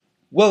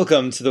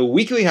Welcome to the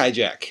Weekly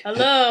Hijack.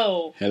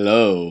 Hello.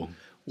 Hello.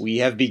 We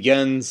have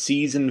begun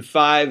Season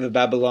 5 of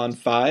Babylon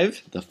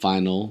 5. The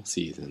final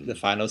season. The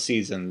final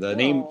season. The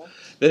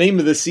name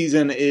of the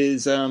season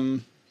is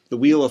The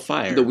Wheel of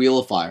Fire. The Wheel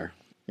of Fire.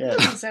 Yeah.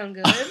 Doesn't sound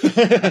good.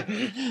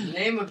 The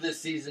name of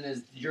this season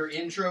is Your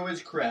Intro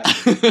is Crap.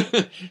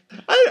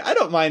 I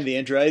don't mind the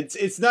intro.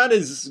 It's not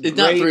as It's great.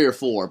 not 3 or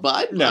 4, but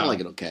I No. like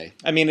it okay.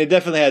 I mean, it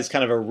definitely has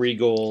kind of a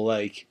regal,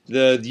 like,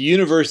 the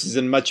universe is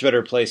in a much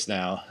better place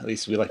now. At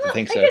least we like to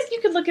think I so. guess you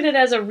could look at it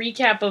as a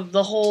recap of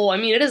the whole. I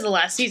mean, it is the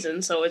last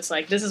season, so it's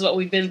like this is what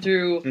we've been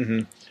through Mm-hmm.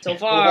 so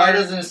far. Well, why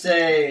doesn't it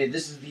say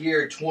this is the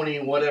year 20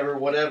 whatever?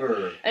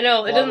 I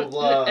know it Blah, doesn't.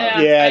 blah, blah.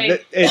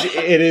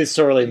 It is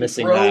sorely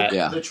missing Broke that.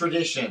 Yeah. the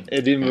tradition.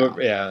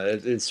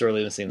 It's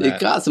sorely missing that. It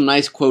got some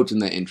nice quotes in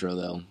that intro,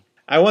 though.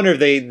 I wonder if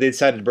they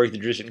decided to break the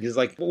tradition because,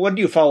 like, what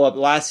do you follow up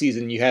last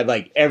season? You had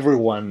like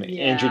everyone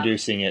Yeah.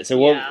 introducing it. So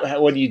Yeah.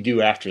 what do you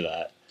do after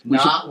that?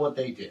 Not what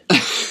they did.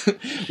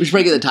 We should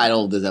probably get the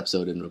title of this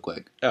episode in real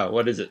quick. Oh,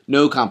 what is it?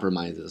 No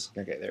compromises.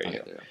 Okay, there you Okay,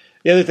 go. there.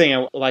 The other thing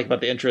I like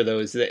about the intro though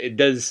is that it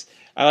does.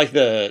 I like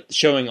the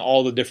showing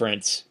all the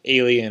different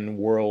alien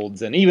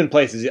worlds and even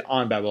places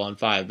on Babylon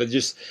 5, but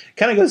just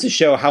kind of goes to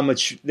show how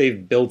much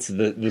they've built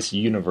this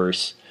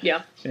universe.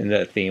 Yeah. And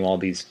the theme, all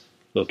these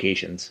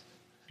locations.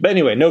 But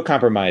anyway, no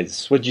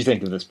compromise. What did you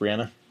think of this,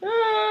 Brianna?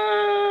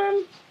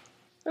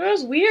 That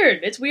was weird.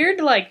 It's weird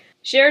to like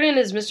Sheridan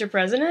is Mr.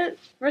 President.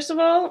 First of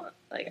all,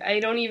 like I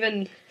don't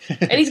even,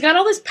 and he's got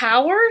all this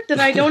power that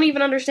I don't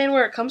even understand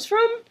where it comes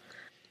from.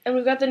 And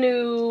we've got the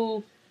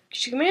new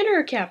commander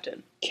or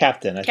captain.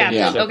 Captain, I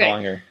Captain, think they're okay.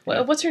 calling her.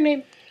 Yeah. What's her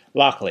name?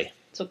 Lockley.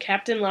 So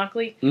Captain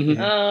Lockley.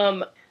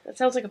 Mhm. That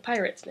sounds like a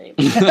pirate's name.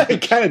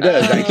 It kind of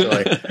does,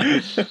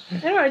 actually. I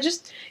don't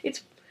know.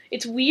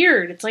 It's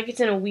weird. It's like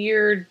it's in a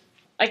weird.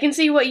 I can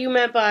see what you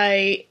meant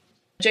by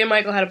J.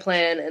 Michael had a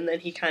plan, and then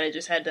he kind of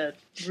just had to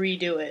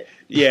redo it.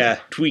 Yeah,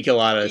 tweak a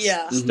lot of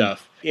Yeah.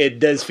 stuff. It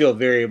does feel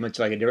very much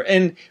like a different,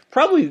 and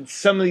probably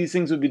some of these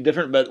things would be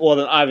different. But well,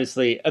 then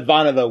obviously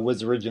Ivanova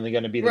was originally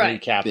going to be the new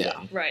Right. captain, Yeah.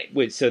 Right.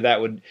 which so that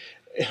would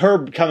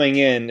her coming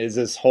in is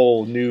this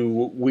whole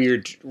new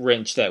weird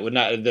wrench that would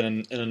not have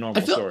been in a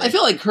normal story. I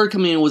feel like her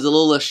coming in was a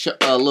little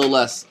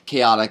less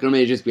chaotic, or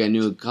maybe just be I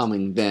knew it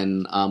coming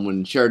than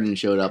when Sheridan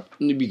showed up,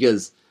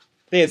 because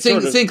they had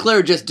sort of,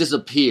 Sinclair just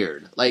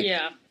disappeared, like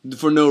Yeah.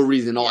 for no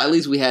reason. Yeah. At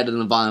least we had an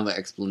Ivanova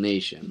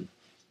explanation.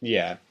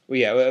 yeah, well,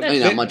 yeah. I mean, they,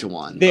 not much of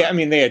one. They, but- I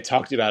mean, they had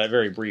talked about it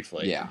very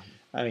briefly. yeah.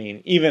 I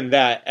mean, even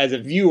that, as a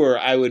viewer,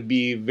 I would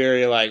be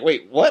very like,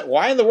 wait, what?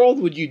 Why in the world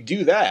would you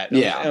do that?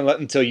 Yeah.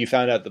 Until you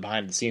found out the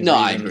behind-the-scenes No,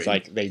 I reasons, agree.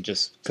 like, they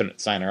just couldn't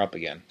sign her up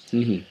again.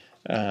 Mm-hmm.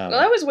 Well,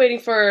 I was waiting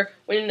for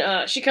when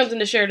she comes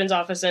into Sheridan's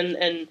office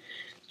and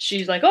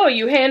she's like, "Oh,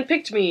 you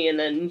handpicked me," and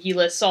then he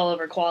lists all of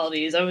her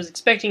qualities. I was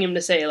expecting him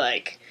to say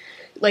like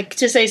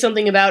to say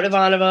something about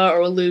Ivanova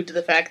or allude to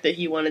the fact that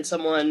he wanted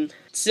someone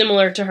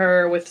similar to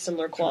her with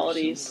similar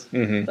qualities.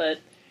 Mhm. But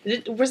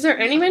was there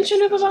any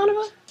mention of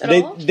Ivanova at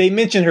all? They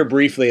mentioned her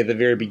briefly at the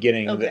very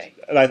beginning. Okay.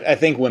 I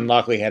think when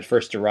Lockley had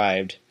first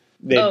arrived,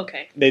 they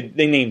Okay. they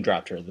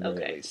name-dropped her at the very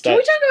Okay. least. Can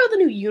we talk about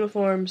the new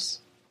uniforms?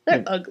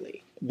 They're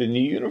ugly. The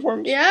new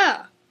uniforms?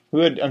 Yeah.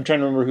 I'm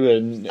trying to remember who had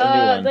a new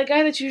one. The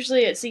guy that's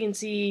usually at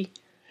CNC.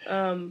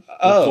 Oh,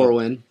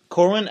 Corwin.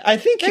 Corwin? I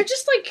think... They're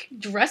just like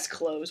dress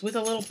clothes with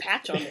a little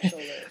patch on their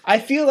shoulder. I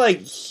feel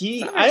like It's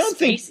not I don't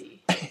think... spacey.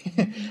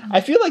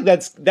 I feel like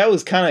that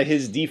was kind of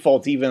his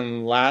default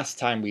even last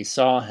time we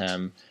saw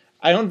him.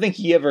 I don't think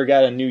he ever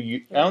got I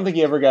don't think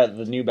he ever got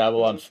the new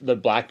Babylon, the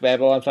black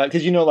Babylon 5,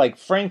 because like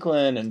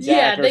Franklin and Zach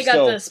Yeah, are they got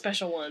still, the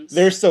special ones.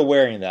 they're still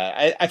wearing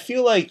that. I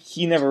feel like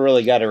he never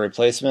really got a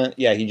replacement.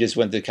 Yeah, he just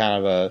went to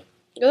kind of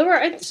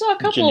I saw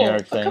a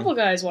generic thing. couple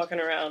guys walking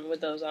around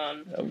with those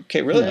on.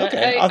 okay, really?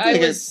 Okay, I'll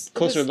take a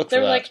closer look for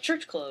They're that. like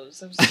church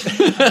clothes. I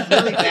was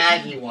Really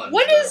baggy ones.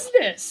 what though. is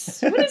this?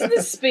 What is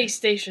this space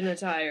station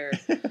attire?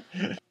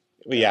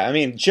 Well, yeah, I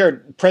mean,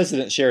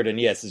 President Sheridan,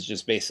 yes, is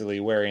just basically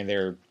wearing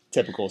their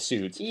typical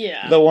suits.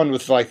 Yeah, The one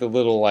with like the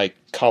little like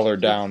collar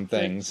down Like,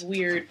 things.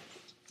 weird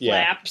Yeah,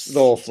 flaps. the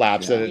little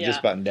flaps that Yeah.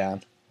 just button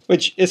down.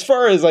 Which, as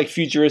far as like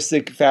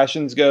futuristic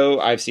fashions go,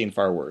 I've seen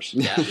far worse.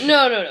 Yeah.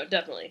 No,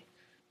 definitely.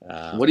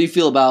 What do you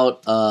feel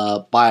about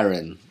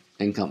Byron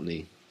and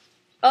company?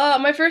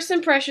 My first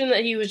impression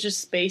that he was just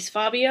Space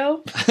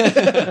Fabio.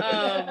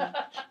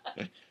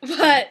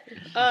 But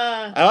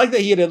I like that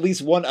he had at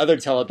least one other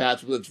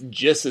telepath with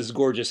just as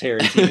gorgeous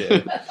hair as he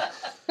did.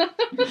 What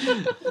is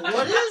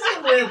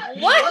it with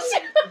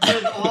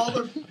with all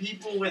the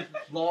people with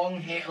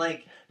long hair?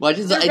 Like, Well,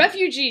 they're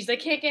refugees. They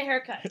can't get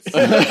haircuts.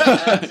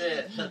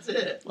 that's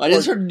it. I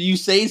just heard you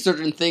say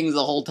certain things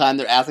the whole time.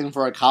 They're asking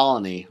for a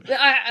colony.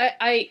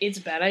 It's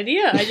a bad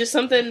idea. I just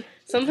something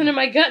in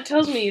my gut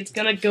tells me it's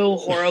gonna go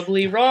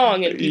horribly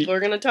wrong, and people are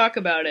gonna talk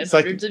about it It's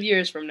like- hundreds of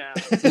years from now.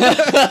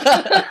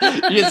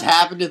 You just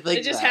happen to think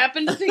I just that.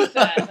 happen to think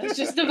that. That's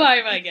just the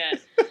vibe I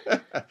get.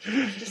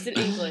 Just an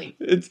inkling.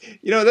 It's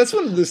that's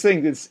one of those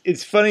things.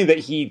 It's funny that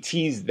he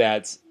teased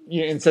that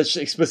in such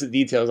explicit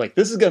details, like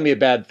this is going to be a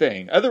bad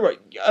thing.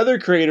 Other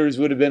creators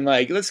would have been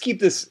like, let's keep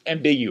this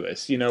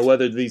ambiguous,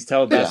 whether these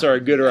telepaths are a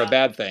good or a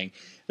bad thing.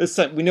 This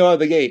time we know out of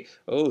the gate,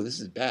 oh, this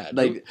is bad.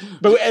 Like,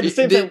 but at the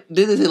same time,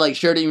 did they say like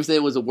Sheridan even say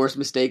it was the worst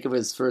mistake of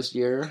his first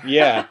year?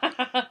 yeah.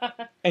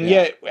 And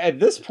yet, at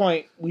this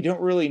point, we don't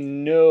really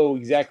know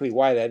exactly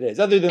why that is,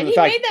 other than And the he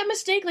fact. made that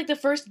mistake like the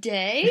first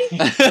day.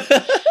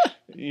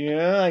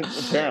 Yeah, like,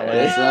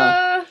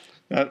 apparently,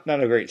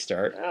 not a great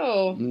start.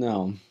 Oh,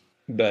 No.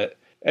 But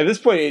at this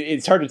point,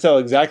 it's hard to tell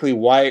exactly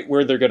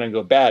where they're going to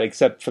go bad,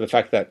 except for the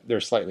fact that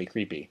they're slightly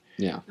creepy.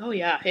 Yeah. oh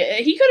yeah.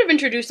 He could have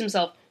introduced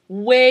himself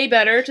way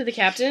better to the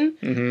captain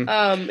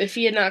Mm-hmm. if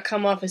he had not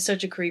come off as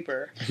such a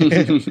creeper.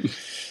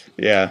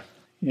 Yeah,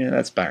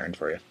 that's Byron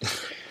for you.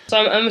 So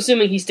I'm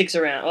assuming he sticks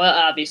around. Well,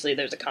 obviously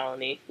there's a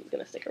colony. He's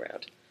gonna stick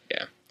around.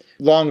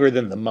 Longer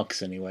than the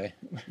monks, anyway.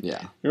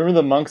 Yeah. Remember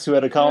the monks who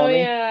had a Oh colony?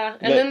 yeah,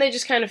 and then they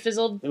just kind of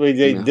fizzled. They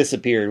Yeah.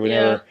 disappeared. We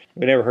Yeah.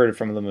 never heard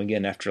from them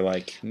again after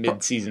like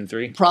mid season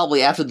 3.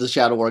 Probably after the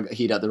Shadow War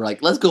heat up, they were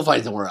like, let's go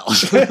fight somewhere else.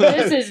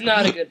 This is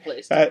not a good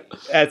place.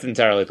 That's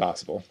entirely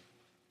possible.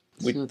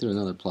 Let's go through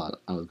another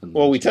plot. I was gonna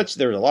Well, we mention. touched.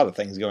 There was a lot of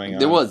things going on.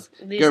 There was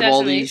The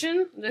Garibaldi's-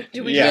 assassination?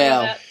 Do we Yeah.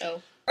 talk about that?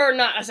 Oh. Or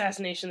not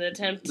assassination, the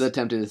attempt. the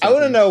attempted I want to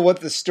assassination. know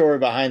what the story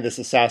behind this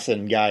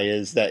assassin guy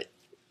is. That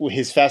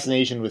his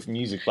fascination with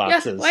music yeah,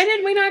 boxes. why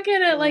did we not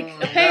get a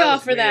that payoff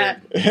was for that?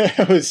 It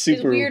was His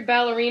super weird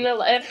ballerina.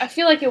 I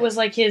feel like it was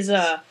like his,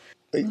 to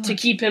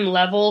keep him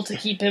level, to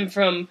keep him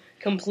from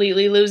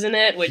completely losing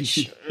it,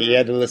 which... He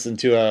had to listen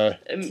to a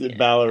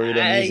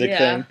ballerina music yeah.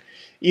 thing.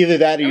 Either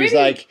that, or he was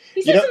maybe like,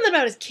 He said you know- something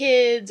about his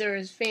kids or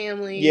his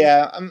family.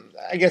 yeah.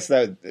 I guess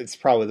that it's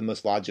probably the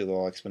most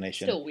logical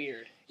explanation. Still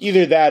weird.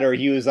 Either that, or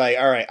he was like,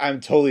 all right, I'm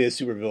totally a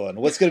supervillain.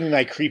 What's going to be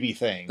my creepy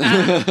thing?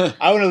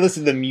 I want to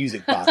listen to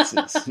music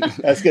boxes.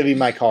 That's going to be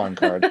my calling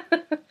card.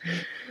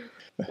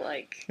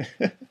 Like,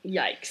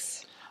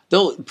 yikes.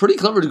 Though, pretty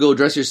clever to go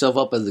dress yourself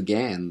up as a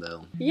Gan,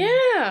 though.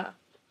 Yeah.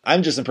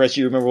 I'm just impressed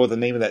you remember what the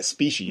name of that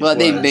species Well,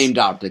 was. they named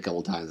dropped it a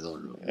couple times.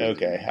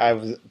 Okay, I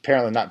was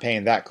apparently not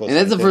paying that close And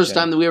that's the attention. first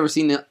time that we ever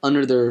seen it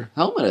under their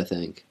helmet, I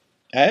think.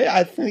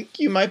 I think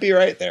you might be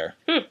right there.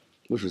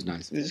 Which was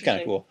nice. This is kind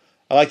of cool.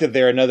 I like that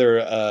they're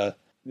another.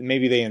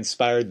 Maybe they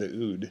inspired the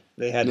Ood.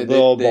 They had a They-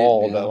 little they-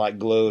 ball yeah. that like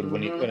glowed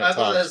when it I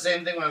thought the talks.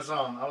 same thing when I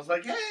saw him. I was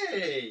like,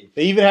 hey!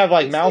 They even have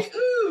like it's mouth. the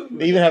Ooh.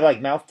 They even have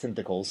like mouth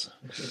tentacles.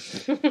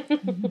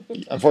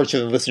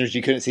 Unfortunately, listeners,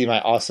 you couldn't see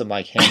my awesome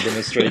like hand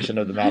demonstration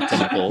of the mouth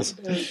tentacles.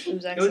 It was It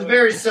was excellent.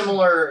 very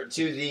similar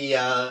to the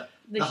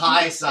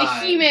high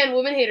side. The He-Man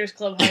Woman Haters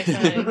Club high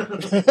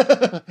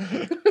side.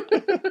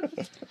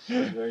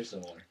 very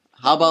similar.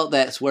 How about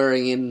that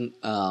swearing in?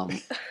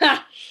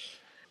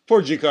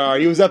 Poor Jakar.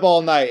 He was up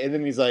all night, and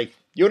then he's like,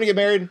 "You want to get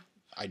married?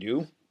 I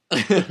do."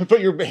 Put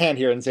your hand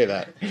here and say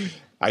that.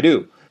 I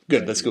do.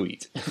 Good. Let's go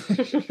eat.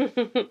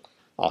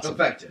 Awesome.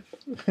 Effective.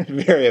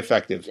 Very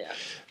effective. Yeah.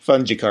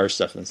 Fun Jakar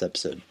stuff in this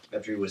episode.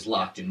 After he was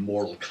locked in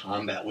mortal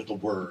combat with the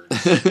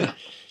words.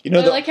 You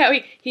know, I like how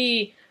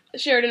he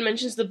Sheridan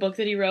mentions the book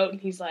that he wrote, and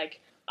he's like,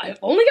 I've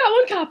only got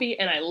one copy,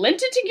 and I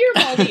lent it to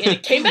Garibaldi, and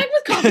it came back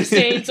with coffee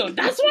stains, so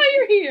that's why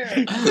you're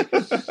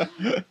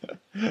here.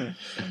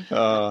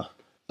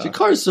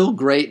 Jakar's so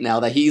great now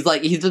that he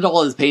did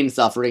all his pain and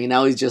suffering, and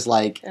now he's just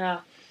like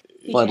Yeah.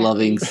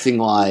 blood-loving,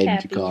 single-eyed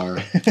Happy.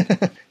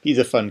 Jakar. He's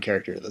a fun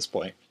character at this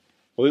point.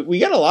 We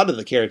got a lot of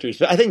the characters,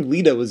 but I think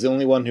Lita was the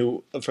only one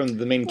who from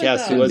the main Like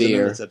cast who that. wasn't in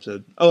Veer. this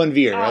episode. Oh, and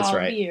Veer, that's Oh,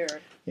 right. Veer.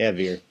 Yeah,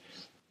 Veer.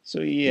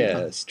 So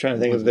yes, trying to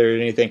think if there's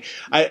anything.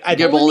 I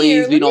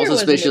Garibaldi's being all Lanier wasn't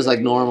suspicious in like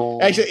it. normal.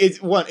 actually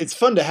it's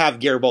fun to have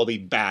Garibaldi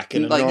back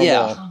in a Like, normal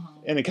yeah.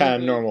 in a kind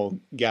of Mhm. normal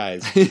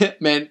guise.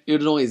 Man, it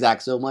would only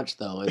Zach so much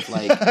though. It's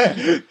like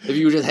if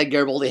you just had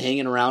Garibaldi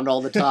hanging around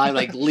all the time,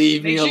 like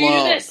leave Make me sure you do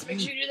alone. this. Make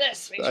sure you do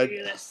this. Make sure you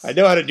do this. I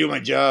know how to do my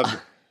job,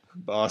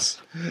 boss.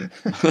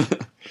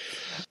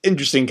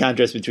 Interesting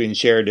contrast between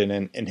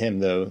Sheridan and him,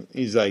 though.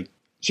 He's like,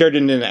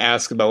 Sheridan didn't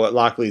ask about what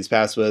Lockley's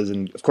past was,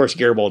 and of course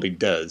Garibaldi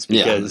does,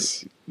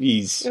 because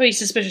he's Well, he's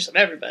suspicious of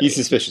everybody.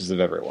 suspicious of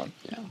everyone.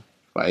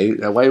 Why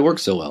it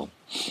works so well.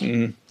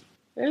 Mhm.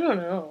 I don't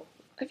know.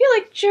 I feel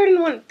like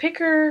Sheridan wouldn't pick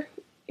her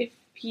if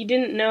he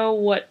didn't know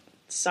what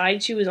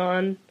side she was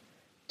on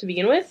to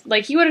begin with.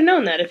 Like, he would have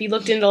known that. If he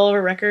looked into all of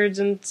her records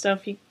and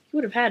stuff, he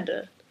would have had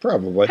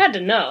Probably. to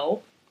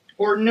know.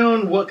 Or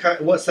known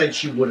what side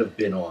she would have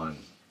been on.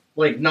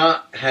 Like,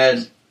 not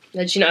Had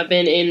she not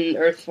been in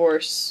Earth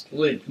Force.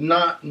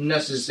 not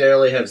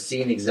necessarily have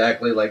seen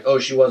exactly, like, oh,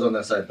 she was on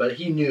that side, but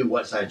he knew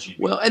what side she'd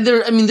be. Well, and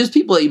there's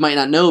people that you might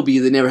not know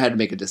because they never had to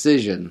make a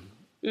decision.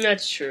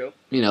 That's true.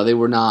 You know, they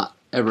were not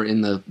ever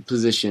in the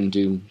position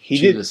to He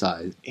choose did- a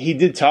side. He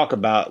did talk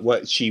about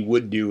what she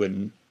would do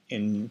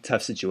in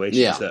tough situations,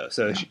 Yeah. though.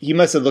 So he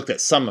must have looked at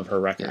some of her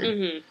record,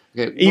 Hmm.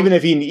 Okay, even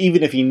if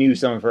he knew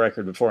some of her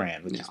record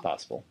beforehand, which Yeah. is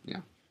possible. Yeah.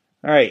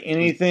 All right.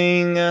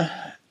 Anything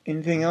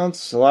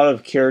else? A lot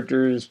of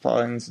characters,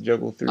 plot lines to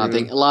juggle through. I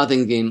think a lot of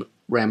things getting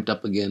ramped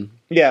up again.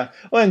 Yeah,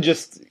 well, and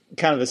just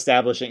kind of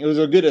establishing. It was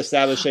a good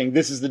establishing.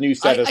 This is the new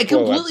status I quo.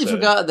 completely episode.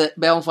 forgot that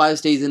Babylon 5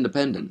 stays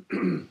independent. I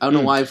don't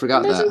know why I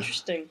forgot That's that.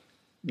 interesting.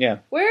 Yeah.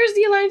 Where is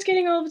the Alliance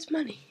getting all of its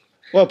money?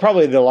 Well,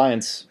 probably the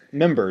Alliance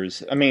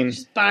members. I mean,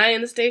 Just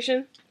buying the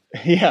station?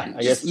 yeah,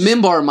 I guess.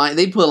 Minbar,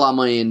 they put a lot of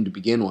money in to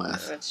begin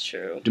with That's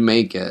true. to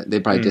make it. They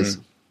probably just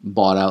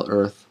bought out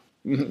Earth.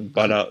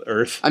 Bought out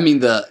Earth. I mean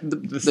the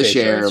station.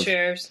 share. Those Of,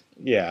 shares.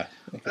 Yeah.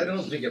 I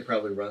don't think it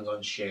probably runs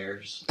on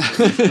shares.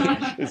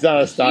 It's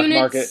not a stock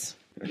market.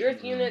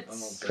 Earth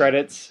units.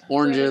 Credits.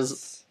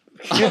 Oranges.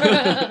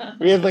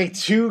 We had like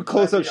 2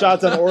 close-up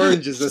shots on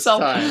oranges this So-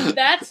 time.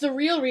 That's the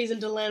real reason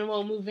Delenn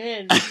won't move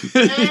in.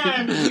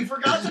 And we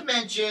forgot to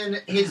mention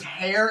his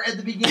hair at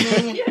the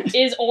beginning.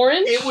 Is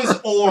orange? It was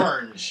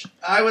orange.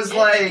 I was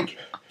like,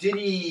 did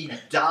he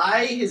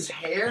dye his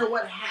hair?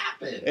 What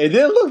happened? It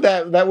didn't look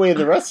that way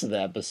the rest of the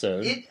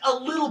episode. A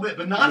little bit,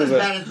 but not as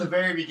bad as the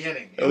very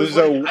beginning. It was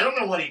like, a- I don't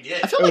know what he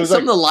did. I feel It like was some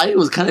like- of the lighting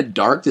was kind of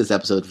dark this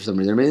episode for some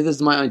reason. Maybe this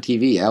is my on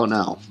TV. I don't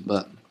know,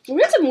 but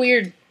We had some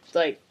weird,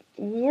 like,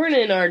 we weren't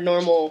in our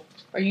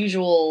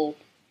usual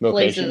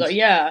Locations. places.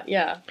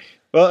 Yeah.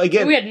 Well,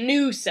 again, We had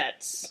new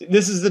sets.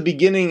 this is the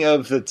beginning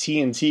of the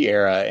TNT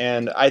era,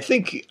 and I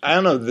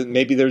don't know, that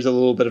maybe there's a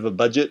little bit of a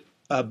budget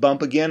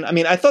bump again. I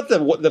mean, I thought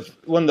that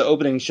one of the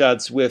opening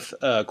shots with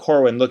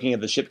Corwin looking at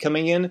the ship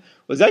coming in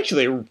was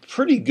actually a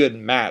pretty good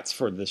mats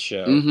for this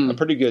show. Mhm. A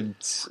pretty good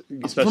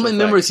special from my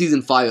memory, effects.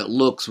 season 5 it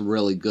looks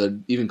really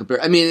good. Even compared,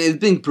 I mean, it's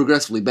been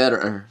progressively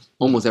better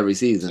almost every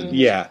season.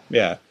 Yeah.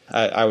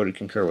 I would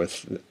concur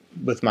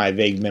with my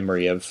vague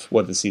memory of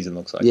what the season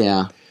looks like.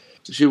 Yeah.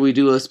 Should we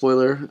do a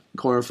spoiler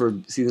corner for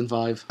season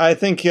 5? I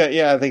think,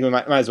 I think we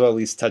might as well at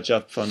least touch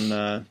up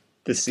on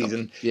this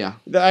season. Yeah.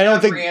 I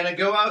don't think. Brianna,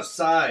 go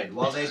outside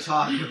while they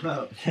talk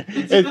about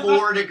it's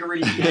 4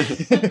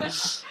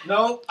 degrees.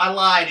 Nope, I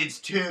lied. It's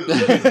 2.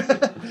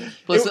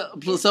 Plus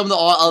some of the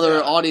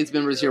other audience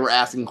members here were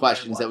asking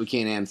questions that we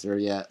can't answer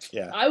yet.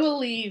 Yeah. I will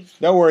leave.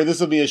 Don't worry, this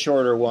will be a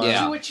shorter one.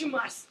 Yeah. Do what you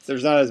must.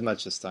 There's not as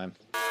much this time.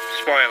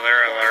 Spoiler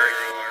alert.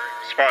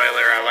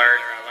 Spoiler alert.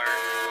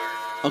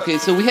 Okay,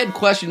 so we had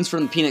questions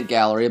from the Peanut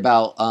Gallery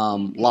about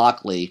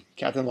Lockley.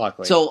 Captain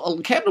Lockley. So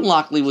Captain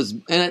Lockley was,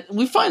 and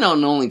we find out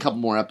in only a couple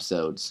more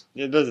episodes.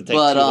 it doesn't take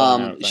But too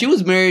long. I don't she think.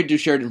 was married to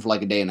Sheridan for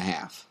like a day and a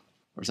half,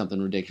 or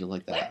something ridiculous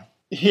like that.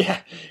 Yeah.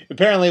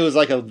 Apparently, it was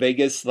like a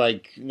Vegas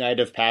night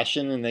of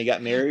passion, and they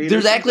got married.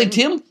 There's or actually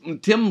something.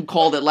 Tim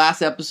called it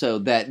last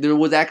episode that there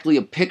was actually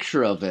a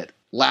picture of it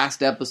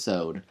last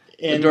episode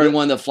And during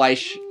one of the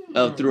flash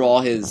through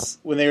all his.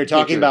 when they were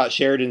talking picture. about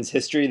Sheridan's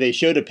history, they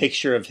showed a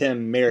picture of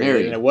him married,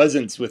 Married. and it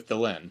wasn't with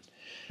Delenn.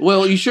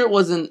 Well, you sure it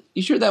wasn't?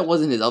 You sure that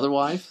wasn't his other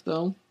wife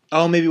though?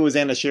 Oh, maybe it was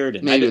Anna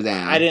Sheridan. Maybe I it was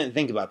Anna. I didn't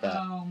think about that.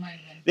 Oh my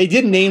goodness. They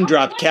did name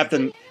drop Oh,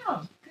 Captain.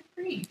 wow. Good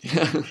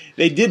grief.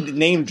 They did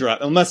name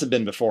drop. It must have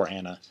been before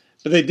Anna,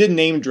 but they did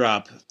name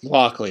drop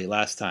Lockley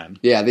last time.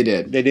 Yeah, they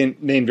did. They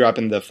didn't name drop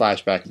in the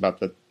flashback about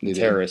the They did.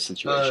 terrorist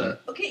situation.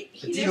 Okay,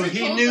 he, He never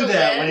told knew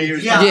that when he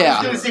was. Yeah.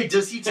 I was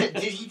gonna say,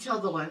 did he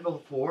tell Delenn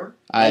before?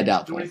 I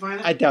doubt Did we that. find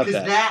that? I doubt 'Cause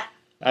that.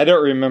 I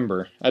don't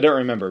remember.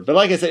 But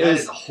like I said, it That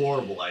was is a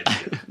horrible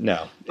idea.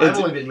 no. I've It's,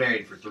 only been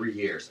married for 3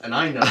 years, and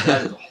I know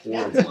that is a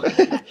horrible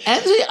idea.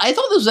 Actually, I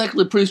thought there was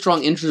actually a pretty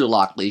strong interest in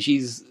Lockley.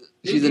 She's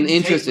It an didn't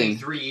interesting. Take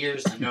me 3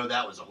 years to know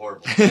that was a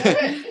horrible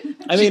idea.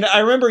 I mean, I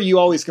remember you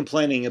always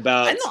complaining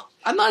about.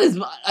 I'm not as.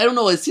 I don't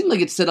know. It seemed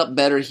like it's set up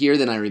better here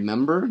than I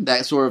remember.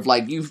 That sort of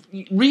like you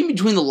read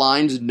between the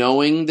lines,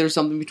 knowing there's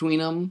something between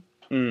them.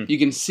 Mm. You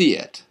can see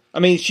it. I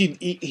mean, he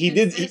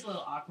did. There's a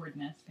little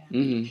awkwardness.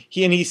 Mm-hmm.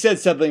 He said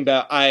something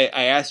about I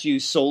asked you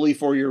solely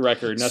for your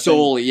record. Nothing.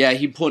 Solely, yeah.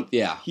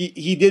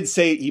 He did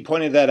say he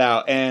pointed that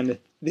out, and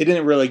they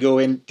didn't really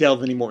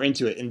delve any more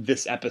into it in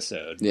this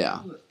episode. Yeah.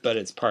 But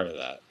it's part of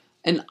that.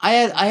 And I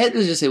had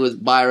to just say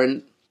with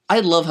Byron, I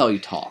love how he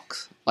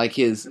talks. Like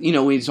his, when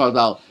you talk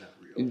about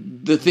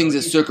the things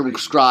that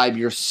circumscribe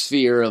your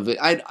sphere of it.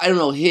 I don't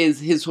know,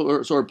 his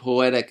sort of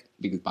poetic,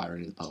 because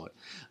Byron is a poet.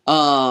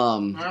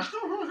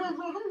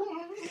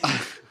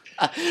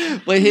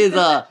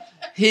 But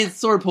his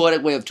sort of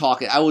poetic way of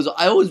talking, I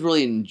always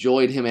really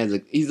enjoyed him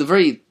he's a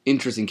very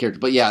interesting character.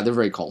 But yeah, they're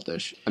very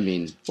cultish. I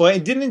mean, well,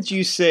 and didn't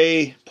you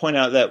point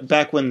out that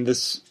back when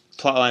this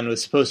plotline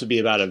was supposed to be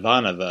about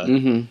Ivanova,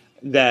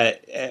 mm-hmm.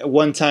 that at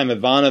one time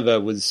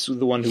Ivanova was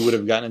the one who would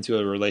have gotten into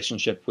a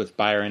relationship with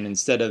Byron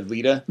instead of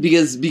Lita?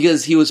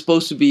 Because he was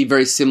supposed to be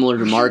very similar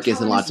to Marcus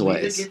in lots of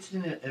ways. Lita gets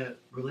in a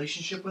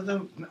relationship with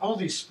him. All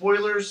these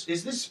spoilers.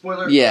 Is this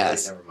spoiler?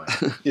 Yes. Never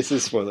mind. This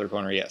is spoiler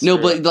corner, yes. No,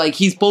 Very but like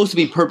he's supposed to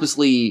be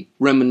purposely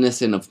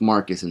reminiscent of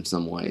Marcus in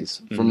some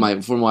ways, from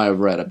what I've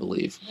read, I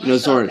believe. I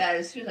sort of. that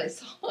as soon as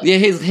I saw it. Yeah,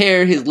 his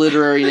hair, his Yeah,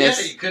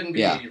 literariness. you couldn't be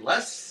Yeah.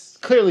 less.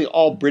 clearly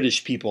all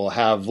British people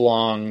have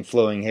long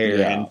flowing hair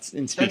Yeah.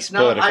 and speaks That's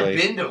not.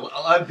 poetically.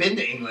 I've been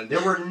to England.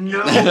 There were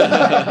no people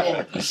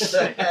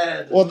that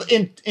had. Well,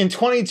 in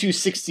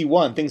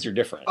 2261, things are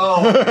different.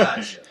 Oh,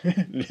 gotcha.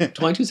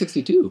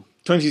 2262.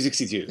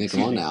 2262. Hey,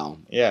 come on now.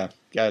 Yeah.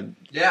 God.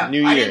 Yeah,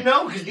 New I Year. didn't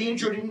know because the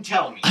intro didn't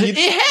tell me.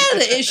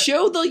 It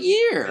showed the It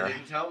year.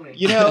 didn't tell me.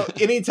 You know,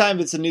 anytime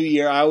it's a new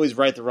year, I always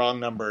write the wrong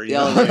number. You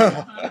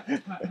Yeah, know?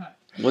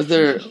 Was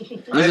there?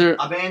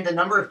 I mean, the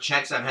number of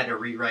checks I've had to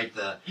rewrite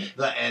the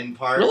end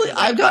part. Really? is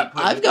like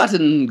I've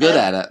gotten good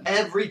at it.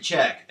 Every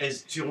check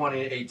is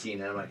 2018,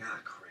 and I'm like, ah,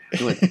 crap.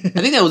 I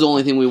think that was the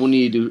only thing we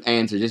needed to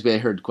answer. Just because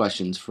I heard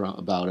questions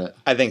about it.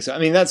 I think so. I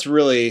mean, that's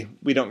really,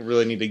 we don't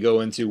really need to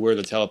go into where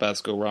the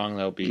telepaths go wrong.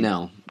 That'll be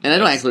No, and I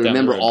don't That's actually down the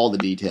remember road. all the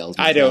details.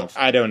 I myself.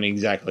 don't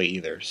exactly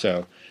either.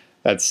 So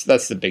that's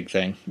the big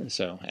thing.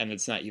 So, and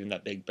it's not even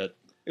that big, but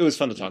it was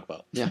fun to talk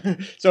about. Yeah.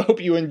 So I hope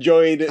you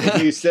enjoyed.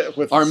 If you sit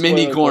with Our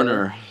mini Spoiler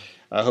corner.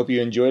 I hope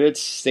you enjoyed it.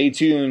 Stay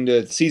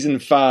tuned. Season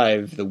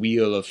 5, The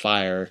Wheel of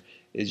Fire,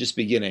 is just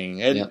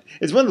beginning. And Yep.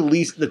 it's one of the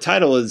least. The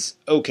title is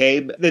okay,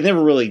 but they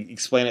never really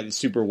explain it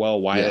super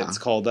well why Yeah. it's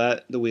called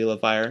that, The Wheel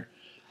of Fire.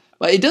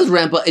 But it does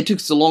ramp up. It took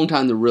us a long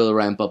time to really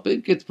ramp up.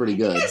 It gets pretty I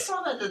good.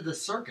 saw that at the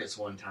circus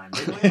one time.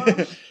 Didn't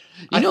we?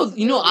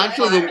 You know.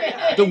 Actually,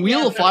 the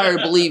Wheel of Fire.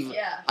 I believe.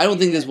 Yeah. I don't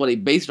think this is what he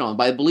based it on,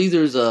 but I believe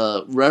there's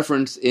a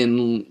reference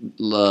in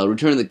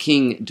Return of the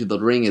King to the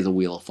ring as a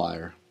Wheel of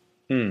Fire.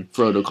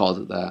 Frodo calls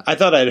it that. I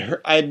thought I'd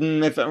heard.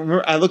 If I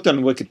remember, I looked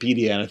on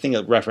Wikipedia and I think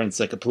it referenced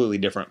a completely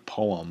different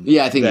poem.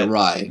 Yeah, I think you're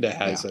right. That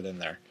has it in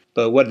there.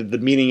 But what the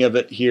meaning of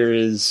it here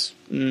is,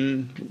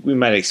 we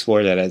might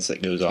explore that as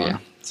it goes on. Yeah.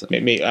 So,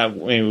 Maybe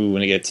we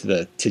want to get to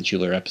the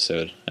titular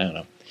episode. I don't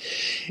know.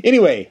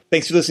 Anyway,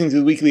 thanks for listening to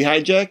the Weekly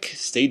Hijack.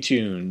 Stay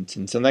tuned.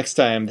 Until next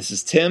time, this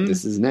is Tim.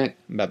 this is Nick.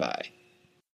 Bye-bye.